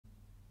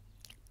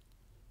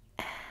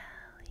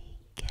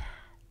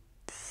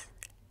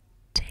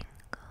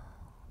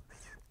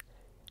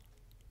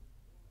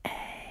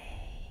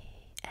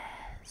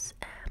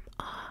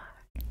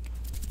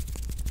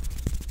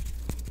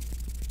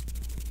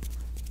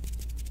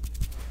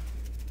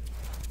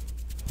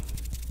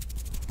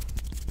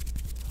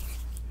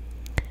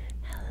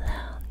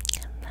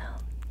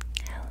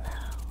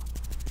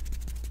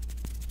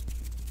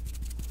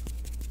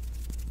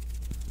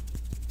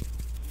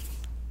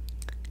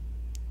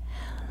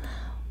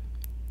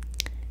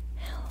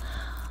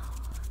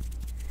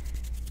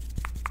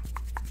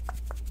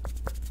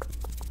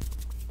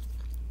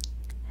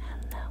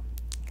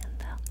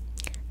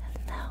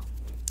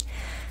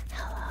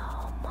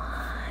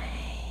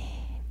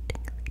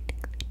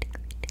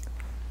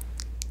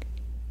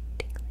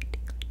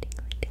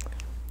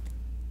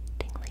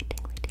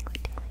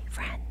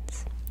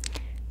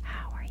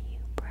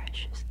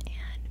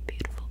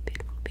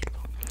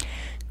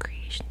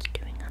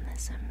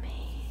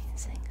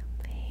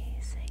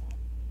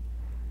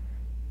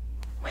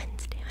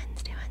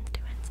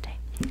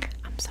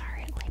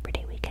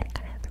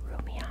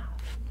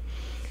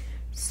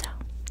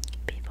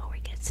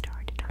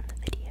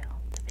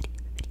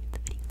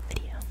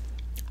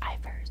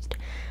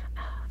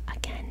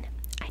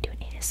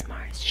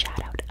ASMR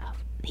shout out of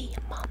the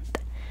month,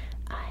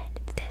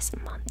 and this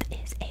month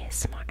is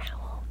ASMR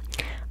Owl.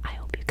 I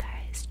hope you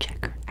guys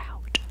check her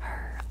out.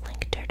 Her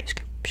link to her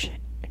description,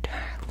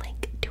 her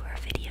link to her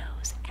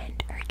videos,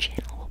 and her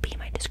channel will be in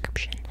my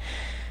description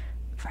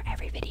for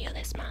every video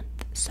this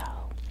month, so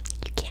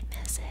you can't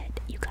miss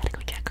it. You gotta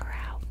go check her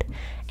out.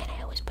 And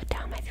I always put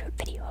down my favorite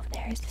video of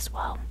theirs as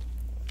well.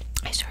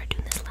 I started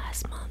doing this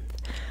last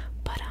month,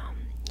 but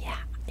yeah,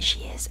 she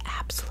is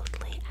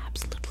absolutely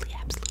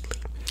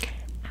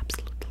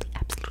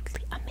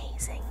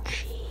amazing.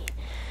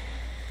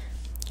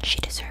 She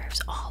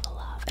deserves all the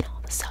love and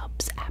all the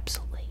subs,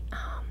 absolutely.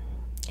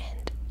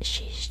 And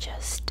she's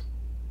just,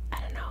 I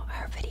don't know,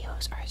 her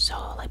videos are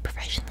so like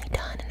professionally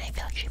done, and I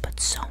feel like she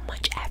puts so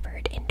much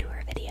effort into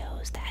her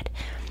videos that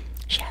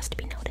she has to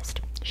be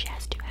noticed. She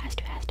has to be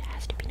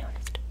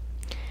noticed.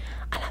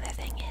 Another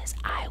thing is,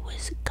 I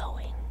was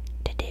going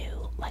to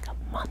do like a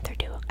month or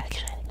two,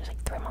 actually I think it was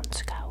like 3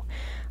 months ago,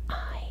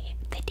 a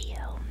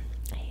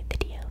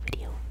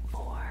video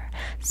for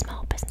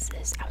small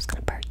businesses. I was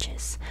gonna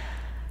purchase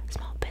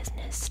small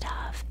business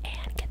stuff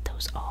and get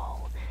those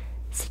all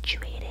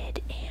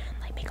situated and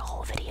like make a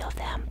whole video of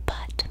them,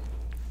 but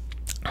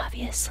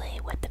obviously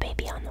with the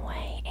baby on the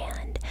way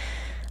and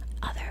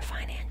other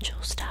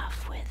financial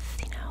stuff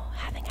with, you know,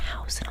 having a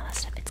house and all that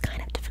stuff, it's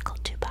kind of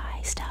difficult to buy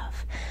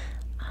stuff,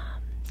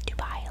 to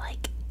buy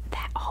like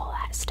that, all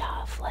that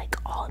stuff, like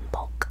all in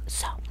bulk.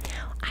 So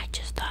I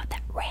just thought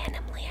that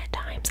randomly at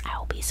times I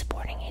will be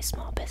supporting a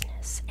small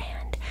business,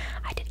 and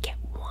I did get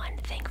one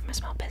thing from a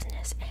small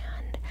business,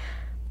 and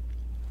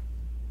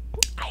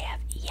I have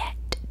yet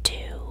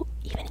to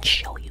even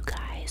show you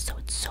guys, so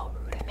it's so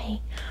rude of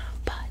me,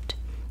 but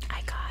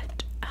I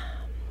got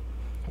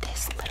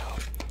this little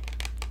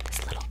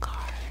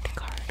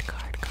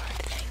card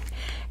thing,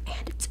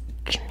 and it's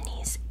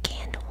Chimney's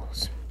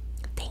Candles.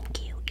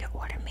 Thank you. Your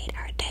order made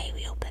our day.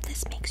 We hope that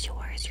this makes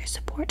yours. Your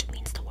support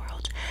means the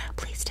world.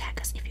 Please tag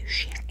us if you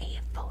share a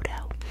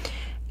photo.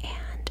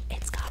 And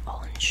it's got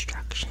all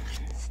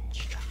instructions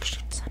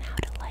on how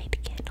to light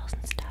candles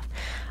and stuff.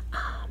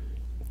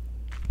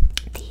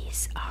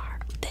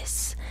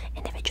 This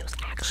individual's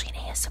actually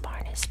an ASMR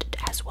artist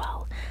as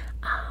well,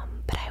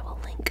 but I will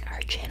link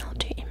her channel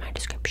in my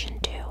description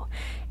too,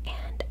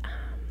 and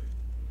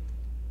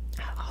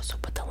I'll also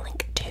put the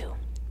link to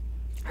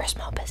her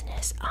small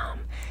business.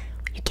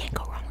 You can't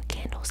go wrong with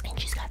candles, and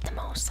she's got the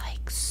most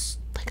like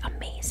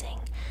amazing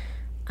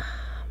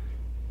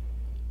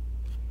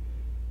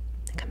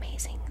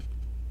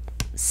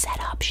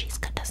setup. She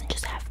doesn't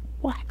just have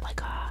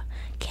like a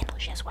candle,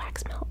 she has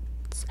wax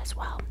melts as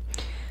well.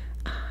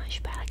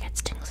 She's by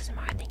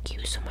AlyKatsTinglesASMR. Thank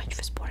you so much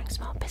for supporting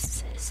small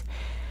businesses.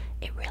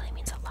 It really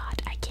means a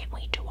lot. I can't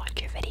wait to watch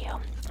your video.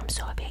 I'm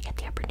so happy I get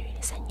the opportunity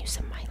to send you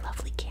some of my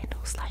lovely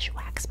candles /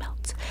 wax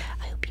melts.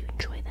 I hope you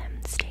enjoy them.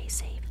 Stay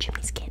safe.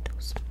 Jimmy's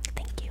Candles.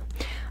 Thank you.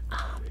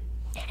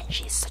 And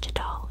she's such a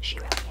doll. She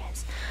really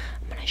is.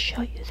 I'm gonna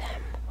show you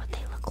them, what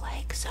they look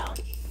like. So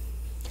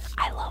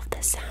I love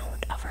the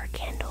sound of her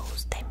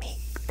candles.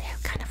 They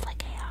have kind of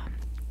like a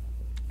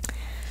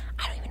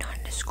I don't even know how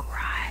to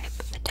describe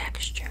the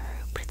texture,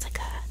 but it's like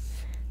a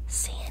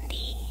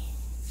sandy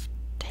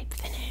type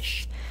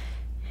finish,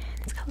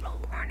 and it's got a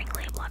little warning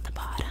label at the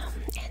bottom.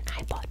 And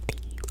I bought the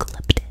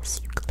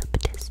eucalyptus.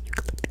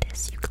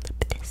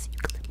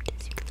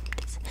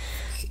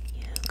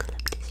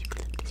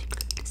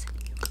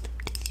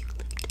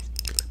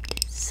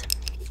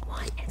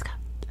 One, and it's got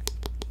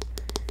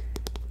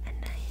a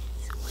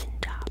nice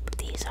wind top.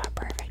 These are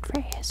perfect for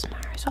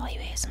ASMR, so all you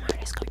ASMR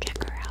artists, go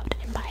check her out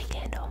and buy a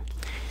candle.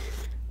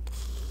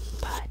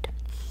 But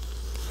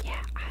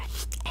yeah,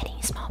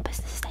 any small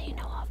business that you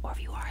know of, or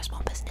if you are a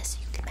small business,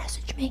 you can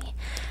message me,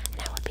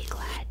 and I would be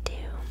glad to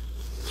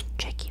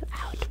check you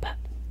out. But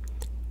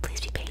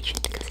please be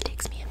patient because it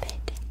takes me a bit.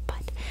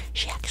 But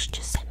she actually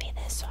just sent me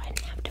this, so I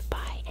didn't have to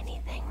buy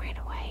anything right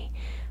away.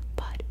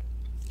 But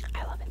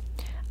I love it.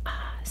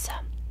 So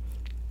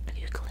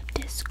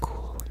eucalyptus,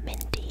 cool,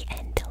 minty,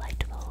 and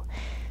delightful,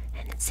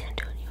 and it's San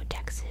Antonio,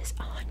 Texas,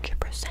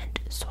 100%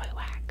 soy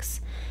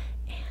wax,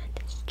 and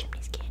it's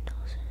Chimney's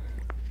Candles.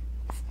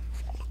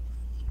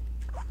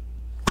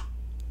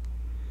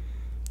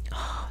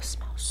 Oh, it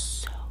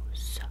smells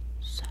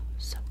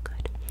so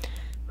good.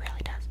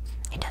 Really does.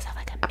 It does have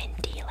like a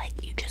minty, like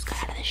you just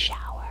got out of the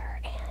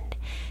shower and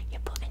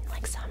you're putting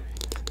like some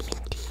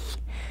minty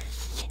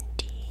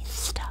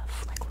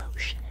stuff, like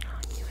lotion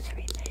on you and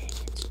everything.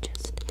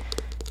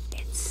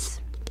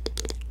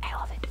 I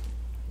love it.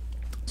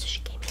 So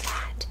she gave me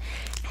that.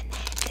 And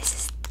then this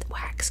is the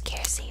wax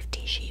care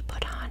safety she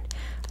put on.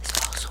 There's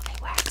also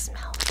a wax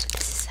melt.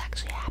 This is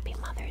actually a Happy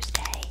Mother's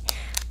Day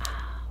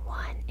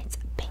one. It's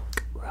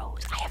pink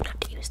rose. I have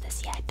not used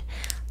this yet,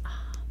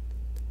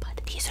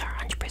 but these are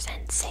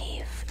 100%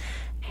 safe,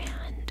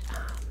 and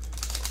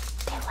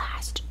they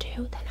last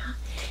too.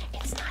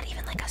 It's not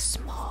even like a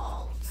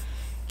small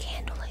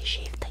candle. Like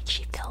she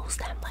fills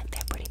them like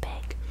they're pretty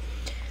big.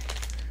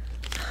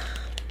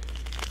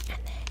 And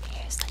then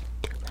here's like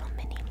 2 little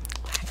mini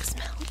wax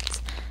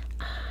melts.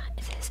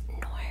 It says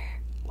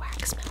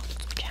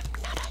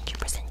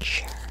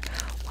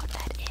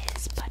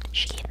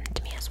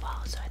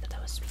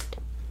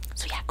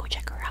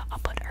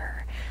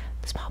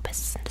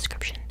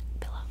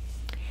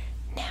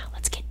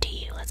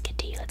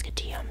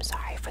I'm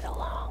sorry for the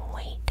long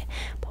wait,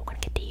 but we're gonna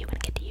get to you. We're gonna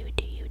get to you.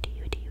 Do you?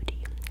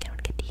 I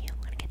wanna get to you. I'm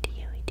gonna get to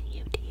you.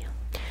 Do you?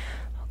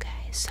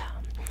 Okay, so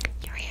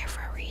you're here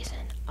for a reason.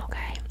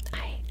 Okay,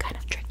 I kind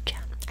of tricked you.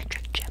 I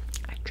tricked you.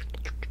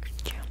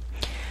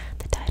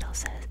 The title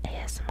says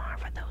ASMR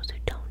for those who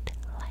don't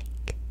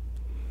like.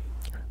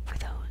 For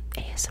those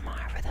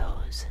ASMR for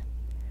those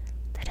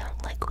that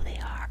don't like who they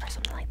are, or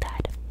something like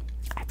that.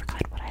 I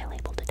forgot what I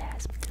labeled it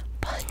as,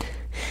 but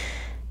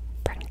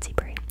pregnancy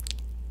brain.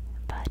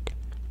 But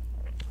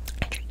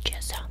I tricked you.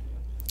 So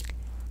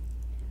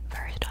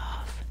first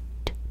off,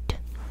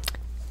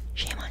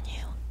 shame on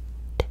you.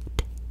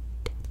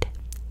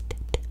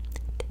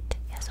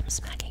 Yes, I'm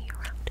smacking you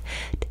around.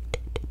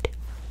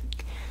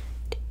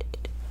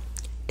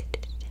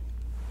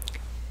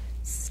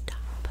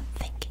 Stop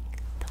thinking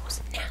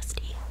those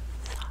nasty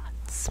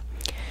thoughts.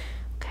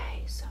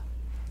 Okay, so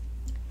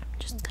I'm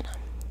just gonna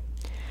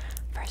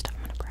first I'm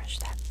gonna brush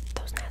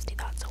those nasty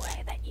thoughts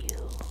away that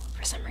you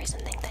for some reason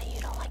think that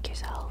you don't like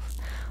yourself,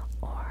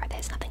 or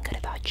there's nothing good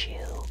about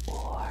you,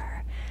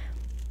 or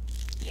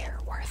you're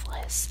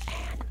worthless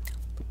and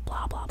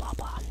blah blah blah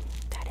blah.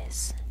 That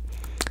is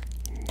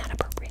not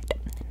appropriate.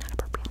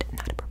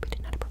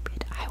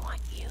 I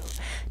want you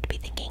to be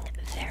thinking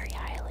very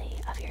highly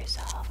of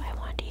yourself. I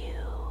want you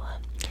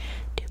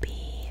to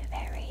be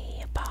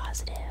very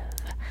positive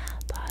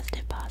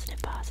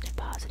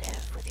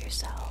with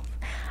yourself.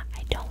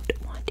 I don't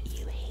want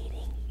you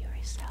hating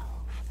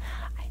yourself.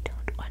 I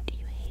don't want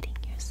you hating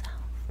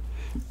yourself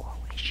or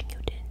wishing you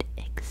didn't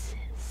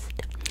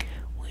exist.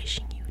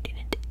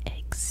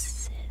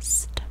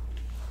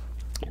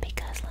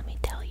 Because let me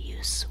tell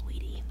you,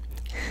 sweetie,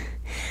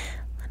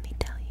 let me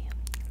tell you,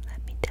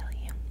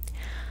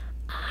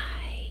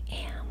 I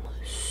am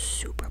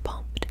super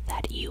pumped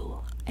that you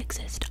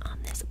exist on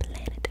this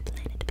planet,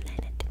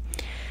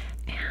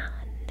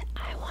 and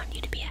I want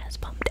you to be as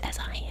pumped as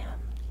I am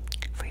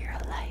for your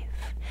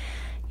life,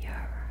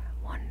 your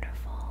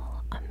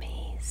wonderful,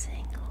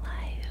 amazing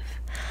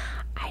life.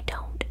 I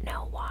don't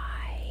know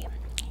why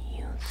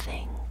you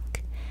think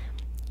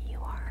you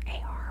are a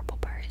horrible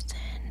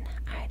person.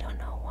 I don't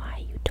know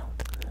why you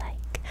don't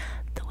like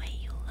the way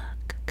you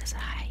look, because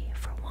I,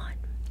 for one,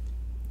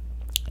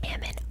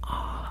 am in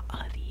awe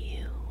of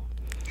you.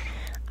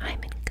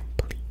 I'm in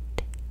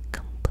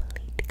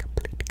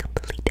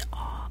complete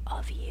awe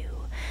of you,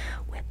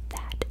 with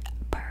that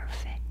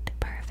perfect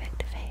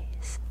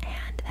face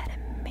and that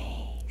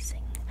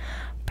amazing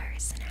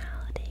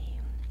personality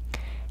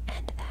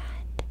and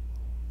that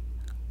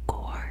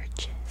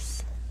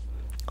gorgeous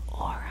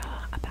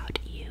aura about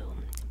you,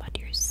 about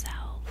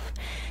yourself.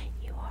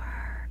 You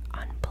are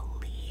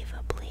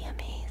unbelievably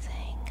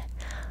amazing.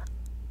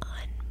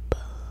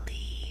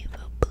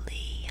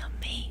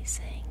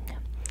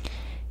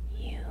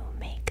 You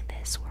make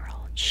this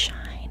world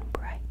shine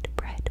bright.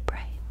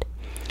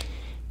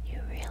 You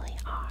really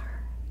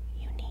are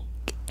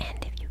unique, and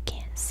if you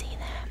can't see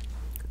that,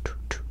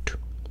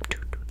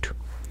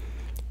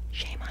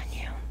 shame on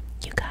you.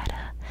 You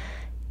gotta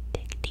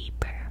dig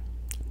deeper.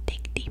 You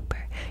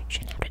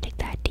shouldn't have to dig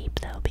that deep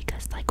though,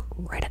 because like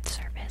right at the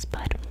surface,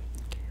 but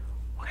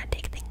we're gonna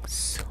take things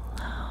slow.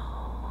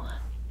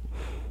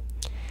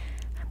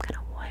 I'm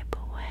gonna wipe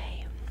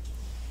away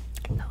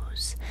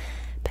those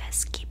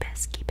pesky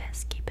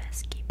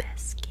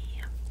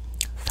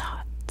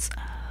thoughts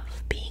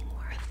of being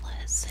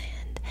worthless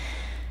and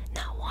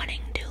not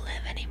wanting to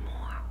live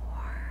anymore,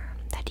 or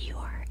that you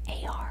are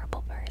a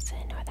horrible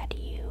person, or that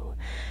you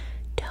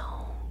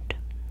don't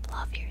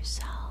love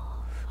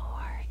yourself,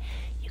 or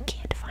you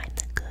can't find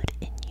the good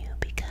in you,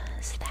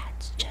 because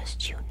that's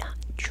just you not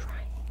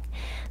trying.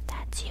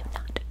 That's you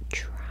not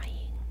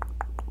trying.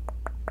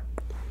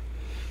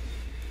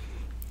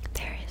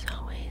 There is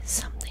always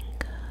something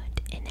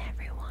good in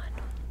everyone,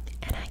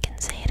 and I can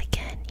say it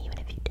again even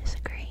if you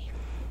disagree.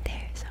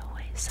 There's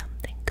always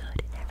something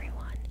good in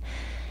everyone,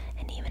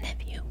 and even if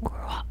you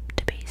grew up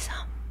to be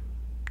some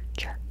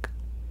jerk,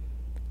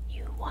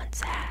 you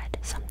once had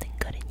something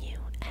good in you,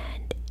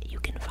 and you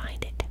can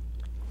find it.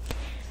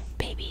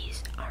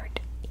 Babies aren't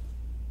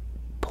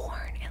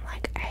born and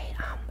like, hey,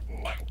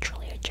 I'm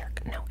naturally a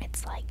jerk. No,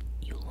 it's like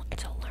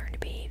it's a learned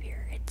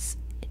behavior. It's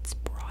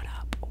brought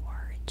up,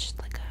 or it's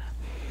just like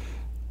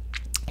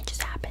it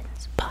just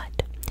happens.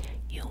 But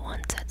you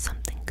once had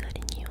something good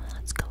in you.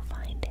 Let's go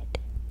find it.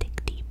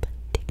 Dig deep.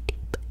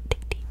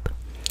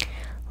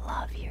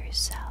 Love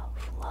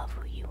yourself. Love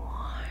who you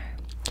are.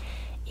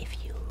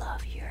 If you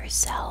love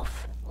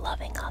yourself,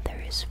 loving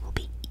others will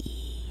be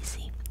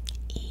easy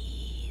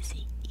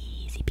peasy.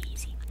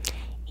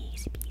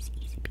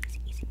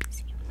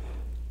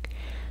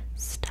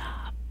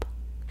 Stop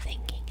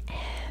thinking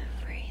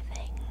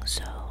everything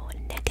so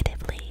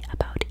negatively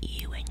about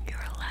you and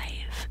your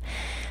life.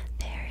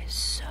 There is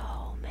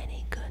so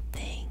many good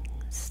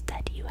things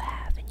that you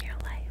have in your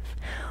life,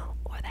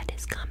 or that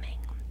is coming.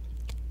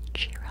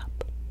 Cheer up.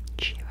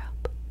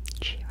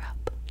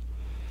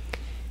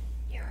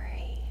 You're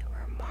a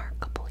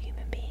remarkable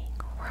human being.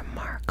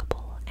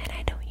 Remarkable, and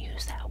I don't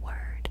use that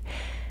word.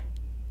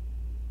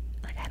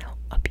 Like, I don't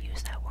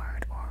abuse that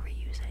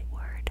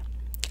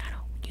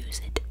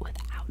use it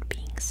without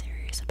being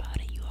serious about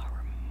it. You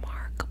are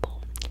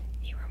remarkable,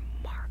 a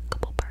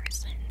remarkable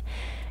person,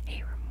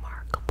 a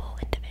remarkable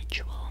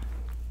individual.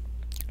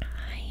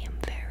 I am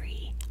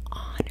very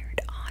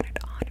honored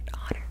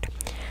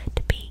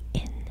to be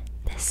in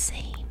the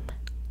same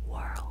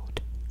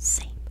world,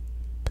 same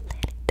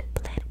planet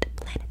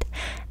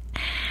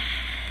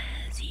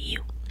as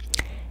you.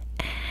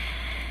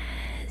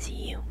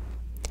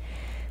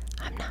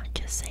 I'm not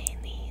just saying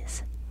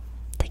these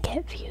to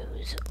get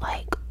views.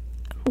 Like,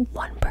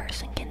 one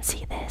person can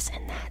see this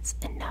and that's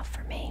enough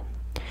for me.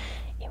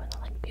 Even though,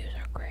 like, views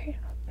are great.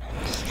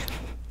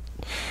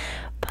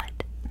 But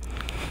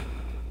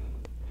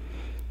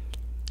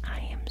I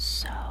am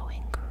so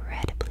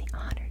incredibly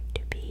honored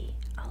to be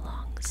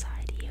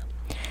alongside you,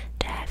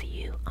 to have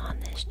you on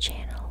this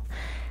channel.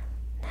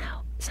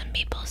 Now, some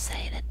people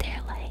say that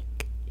they're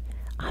like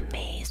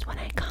amazed when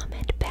I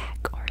comment back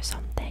or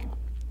something.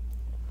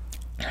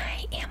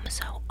 I am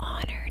so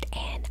honored,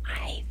 and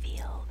I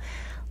feel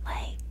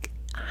like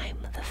I'm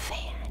the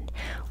fan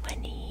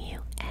when you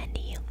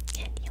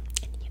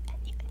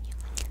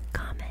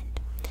comment,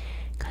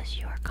 because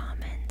your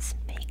comments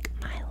make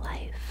my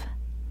life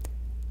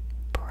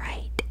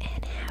bright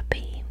and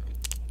happy.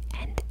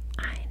 And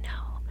I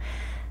know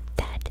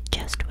that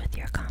just with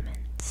your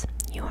comments,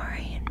 you are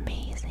an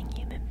amazing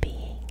human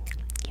being.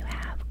 You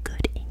have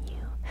good in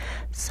you.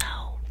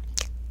 So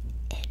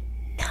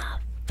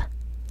enough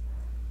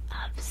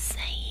of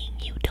saying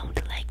you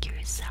don't like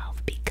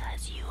yourself,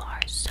 because you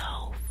are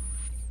so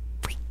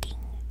freaking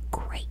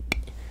great.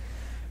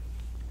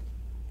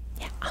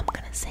 Yeah, I'm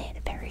gonna say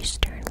it very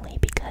sternly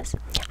because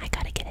I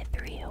gotta get it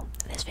through you.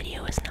 This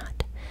video is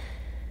not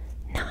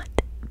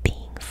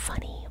being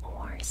funny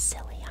or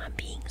silly. I'm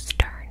being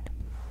stern.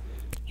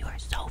 You are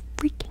so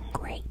freaking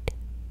great.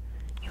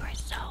 You are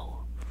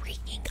so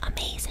freaking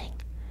amazing.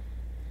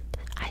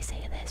 I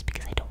say this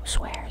because I don't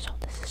swear, so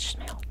this is just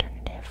my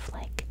alternative.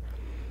 Like,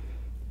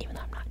 even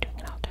though I'm not doing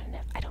an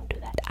alternative, I don't do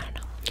that. I don't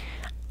know.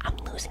 I'm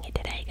losing it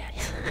today,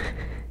 guys.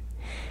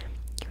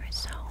 You are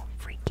so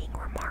freaking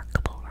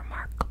remarkable.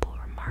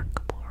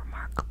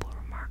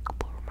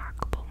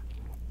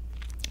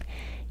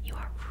 You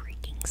are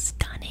freaking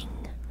stunning.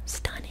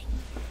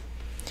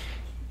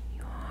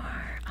 You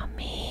are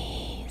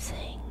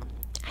amazing.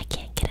 I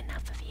can't get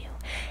enough of you.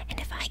 And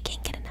if I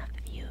can't get enough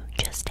of you,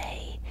 just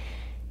a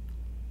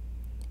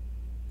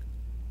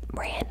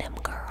random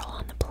girl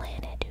on the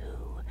planet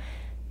who,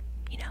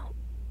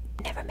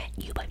 never met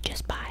you, but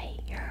just by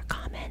your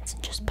comments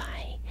and just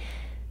by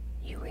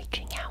you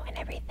reaching out and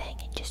everything,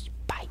 and just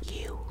by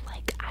you,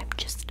 like,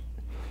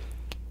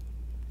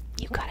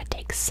 you gotta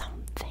take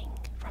something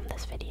from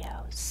this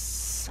video.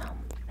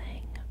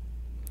 Something.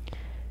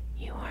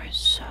 You are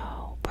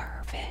so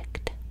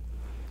perfect.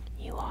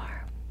 You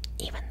are.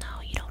 Even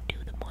though you don't do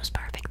the most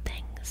perfect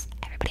things,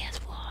 everybody has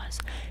flaws.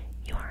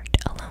 You aren't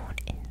alone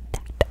in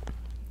that.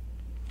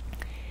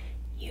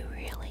 You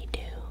really do.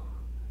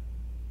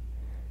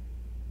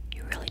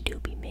 You really do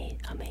be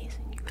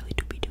amazing. You really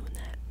do be doing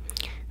that.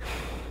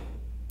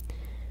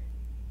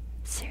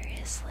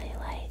 Seriously,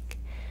 like,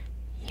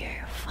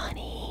 you're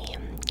funny,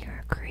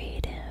 you're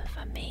creative,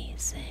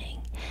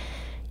 amazing,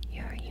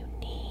 you're unique.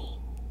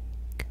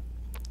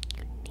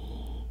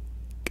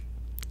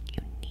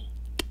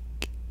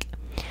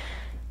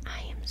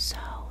 I am so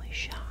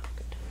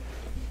shocked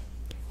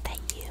that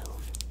you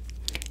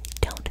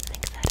don't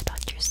think that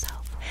about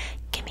yourself.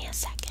 Give me a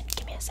second.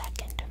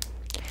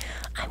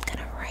 I'm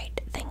gonna write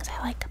things I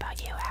like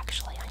about you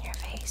actually on your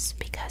face,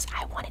 because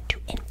I wanted to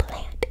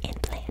implant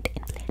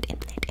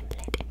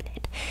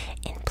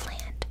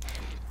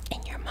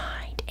in your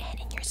mind and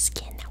in your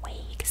skin. That way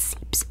it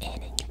seeps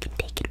in and you can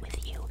take it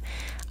with you.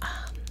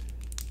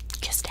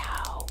 Just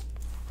how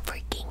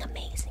freaking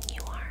amazing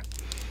you are.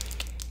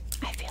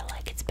 I feel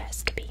like it's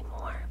best to be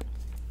more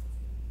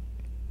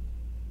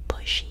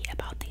pushy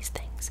about these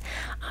things.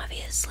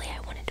 Obviously, I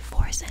wouldn't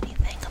force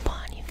anything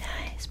upon you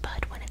guys,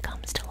 but when it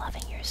comes to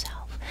loving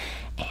yourself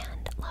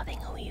and loving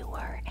who you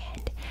were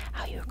and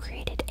how you were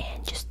created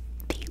and just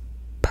the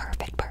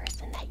perfect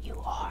person that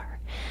you are,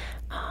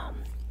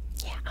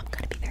 yeah, I'm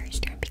gonna be very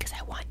stern, because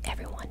I want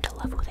everyone to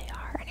love who they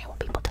are, and I want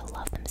people to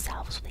love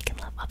themselves so they can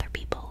love other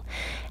people,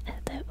 and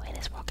that way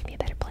this world can be a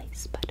better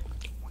place. But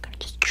we're gonna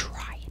just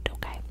try it,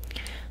 okay?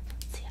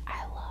 Let's see.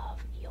 I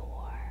love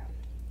your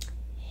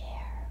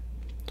hair.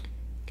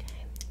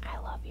 Okay. I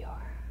love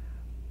your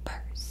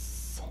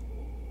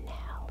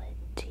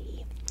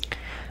personality.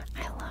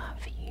 I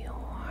love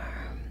your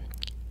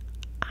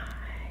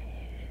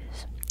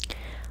eyes.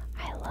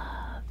 I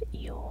love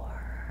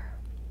your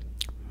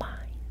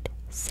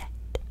mindset.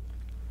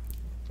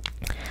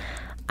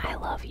 I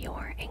love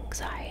your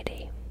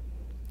anxiety.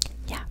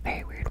 Yeah,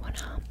 very weird one,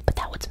 huh? But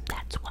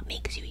that's what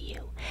makes you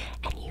you,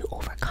 and you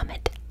overcome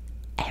it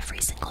every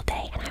single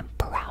day, and I'm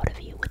proud of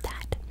you with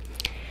that.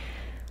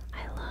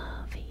 I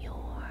love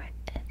your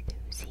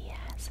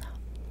enthusiasm.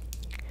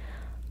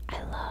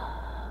 I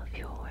love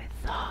your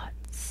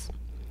thoughts,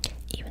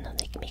 even though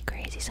they can be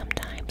crazy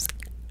sometimes.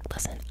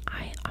 Listen,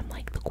 I'm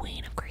like the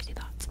queen of crazy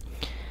thoughts,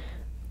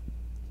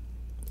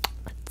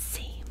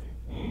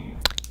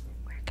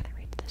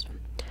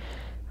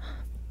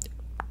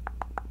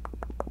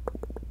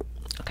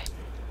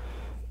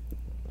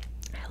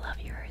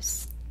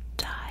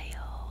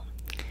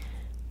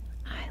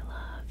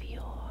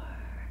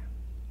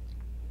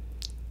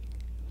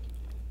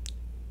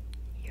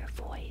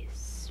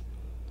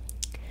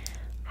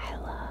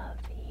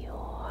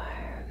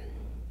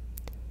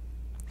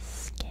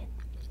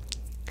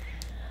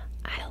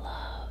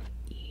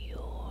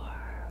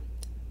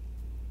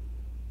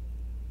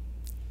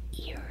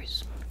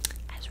 ears.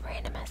 As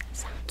random as it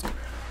sounds.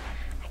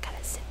 I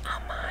gotta sit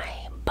on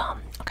my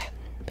bum. Okay,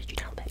 put you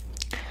down a bit.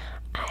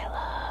 I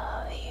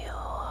love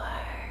your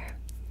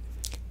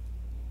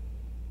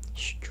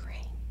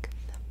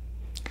strength.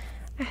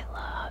 I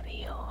love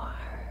your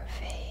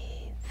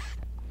faith.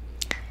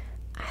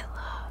 I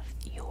love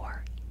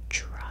your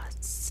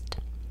trust.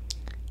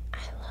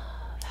 I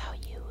love how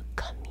you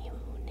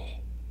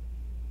communicate.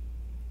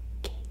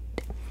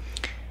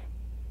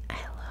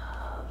 I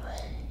love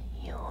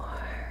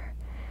your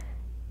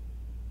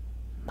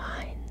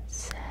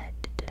mindset.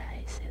 Did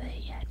I say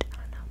that yet? I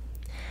don't know.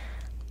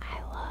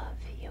 I love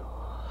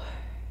your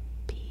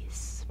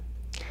peace.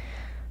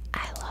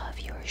 I love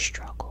your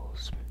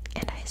struggles.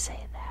 And I say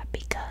that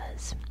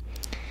because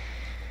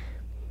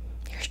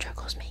your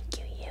struggles make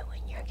you you,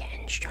 and you're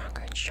getting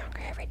stronger and stronger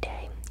every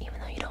day. Even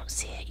though you don't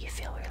see it, you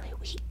feel really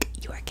weak.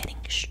 You are getting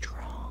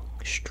strong,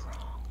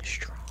 strong,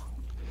 strong.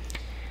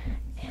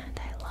 And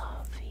I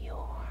love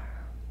your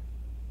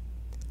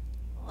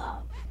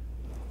love.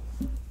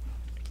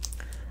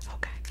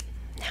 Okay,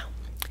 now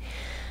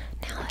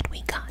that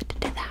we got to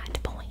that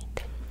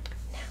point,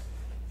 now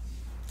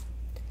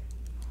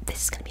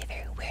this is gonna be a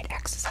very weird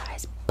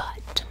exercise,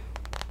 but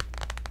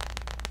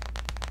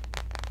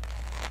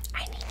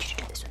I need you to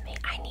do this with me.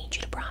 I need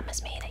you to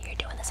promise me that you're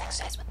doing this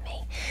exercise with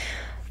me,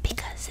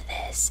 because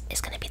this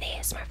is gonna be the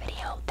ASMR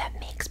video that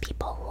makes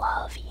people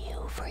love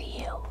you for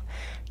you,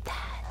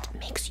 that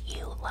makes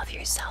you love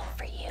yourself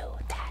for you,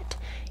 that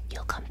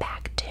you'll come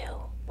back to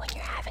when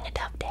you're having a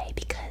tough day.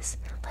 Because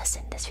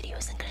listen, this video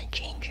isn't gonna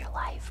change your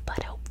life,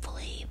 but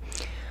hopefully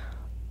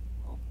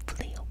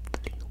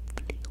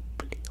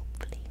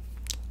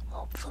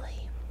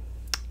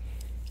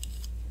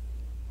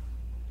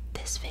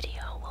this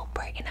video will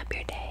brighten up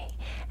your day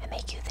and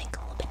make you think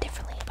a little bit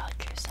differently about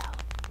yourself.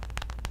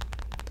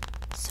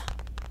 So,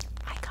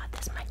 I got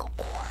this Michael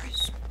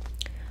Kors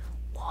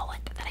wallet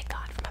that I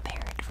got from a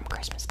parent from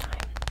Christmas time.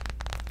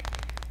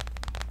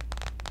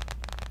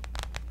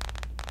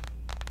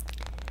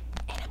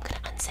 And I'm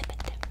gonna unzip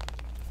it.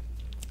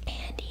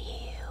 And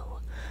you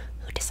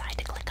who decide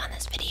to click on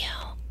this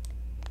video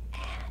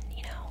and,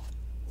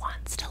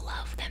 wants to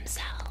love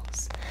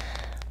themselves,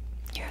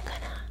 you're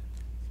gonna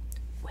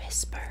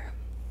whisper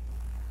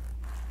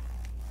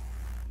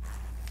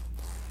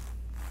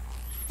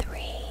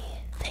 3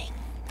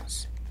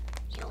 things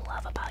you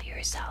love about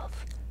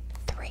yourself.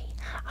 3.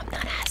 I'm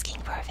not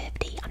asking for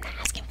 50. I'm not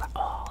asking for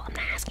all. I'm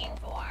not asking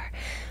for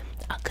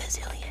a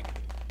gazillion.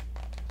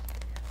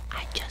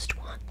 I just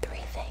want 3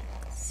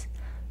 things.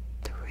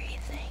 3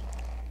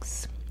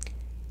 things.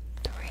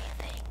 3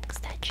 things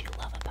that you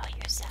love about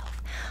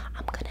yourself.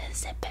 I'm gonna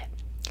zip it,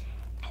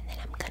 and then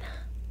I'm gonna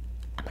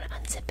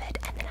unzip it,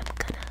 and then I'm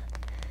gonna,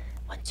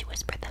 once you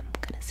whisper them,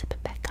 I'm gonna zip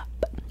it back up.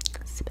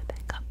 Zip it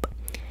back up.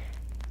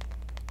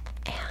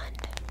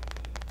 And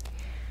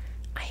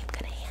I am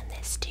gonna hand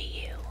this to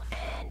you,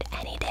 and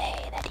any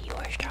day that you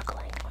are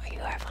struggling or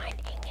you are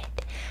finding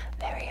it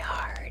very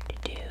hard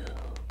to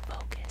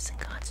focus and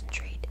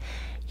concentrate,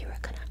 you are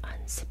gonna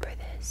unzipper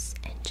this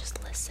and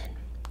just listen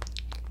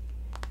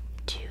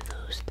to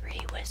those 3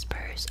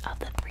 whispers of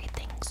the 3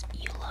 things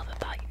you love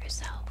about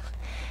yourself.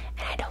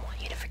 And I don't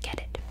want you to forget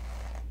it.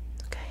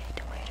 Okay? I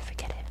don't want you to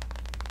forget it.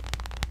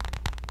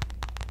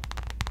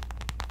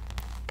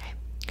 Okay?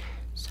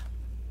 So,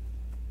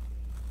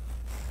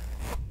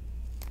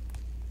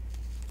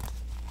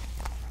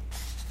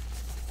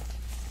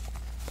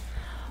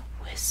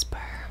 whisper,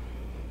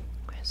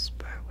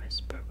 whisper,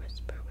 whisper,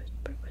 whisper,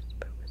 whisper,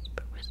 whisper,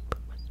 whisper, whisper,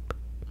 whisper.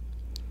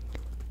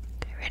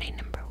 Okay, ready?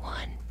 Number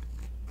 1.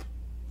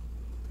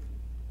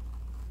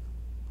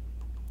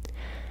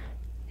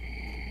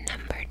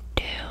 Number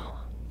 2.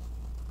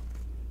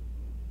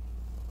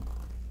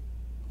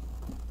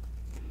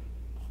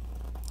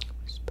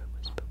 Whisper,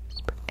 whisper,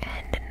 whisper.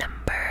 And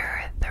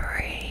number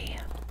 3.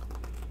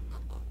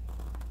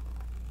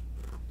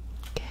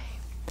 Okay.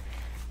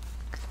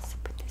 Let's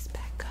put this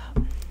back up.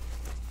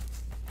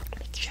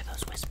 Make sure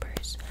those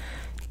whispers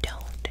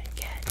don't get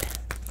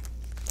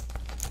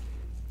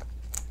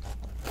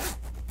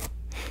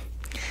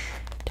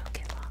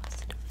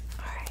lost.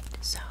 Alright,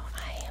 so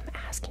I am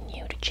asking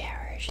you to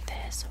cherish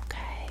this,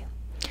 okay?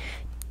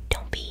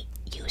 Don't be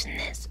using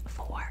this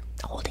for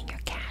holding your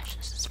cash.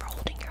 This is for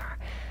holding your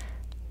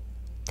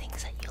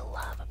things that you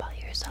love about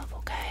yourself,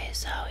 okay?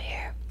 So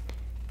here,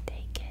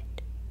 take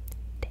it.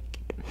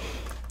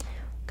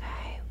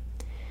 Okay?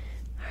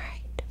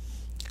 Alright.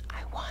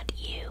 I want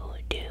you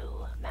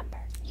to, remember,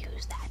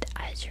 use that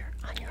as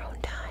on your own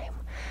time.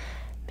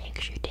 Make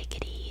sure you take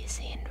it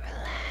easy and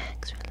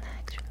relax,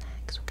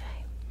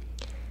 okay?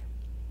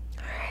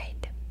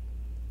 Alright.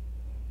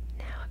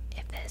 Now,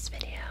 if this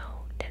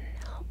video didn't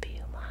help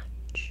you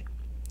much,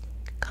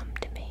 come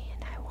to me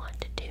and I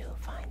want to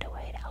find a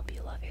way to help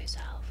you love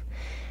yourself.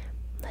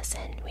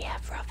 Listen, we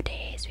have rough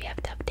days, we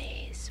have tough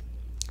days.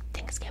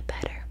 Things get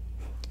better.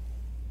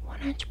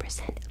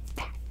 100%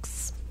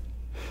 facts.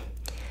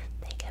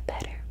 They get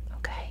better,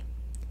 okay?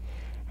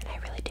 And I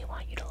really do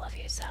want you to love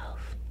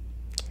yourself.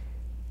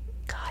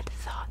 God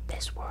thought this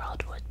this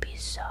world would be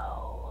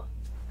so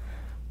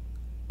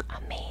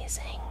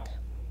amazing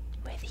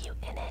with you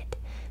in it.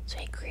 So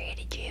he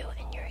created you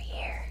and you're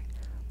here.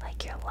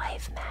 Like, your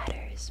life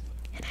matters.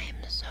 And I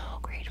am so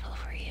grateful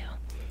for you.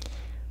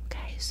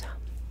 Okay, so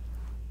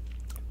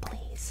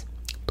please,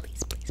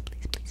 please, please,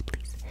 please, please,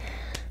 please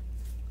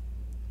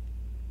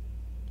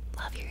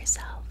love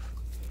yourself.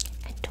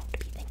 And don't be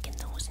thinking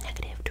those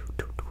negative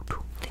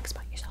things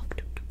about yourself.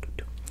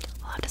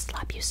 I'll have to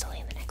slap you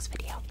silly in the next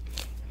video.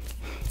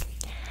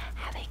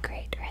 Have a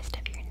great rest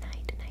of your night.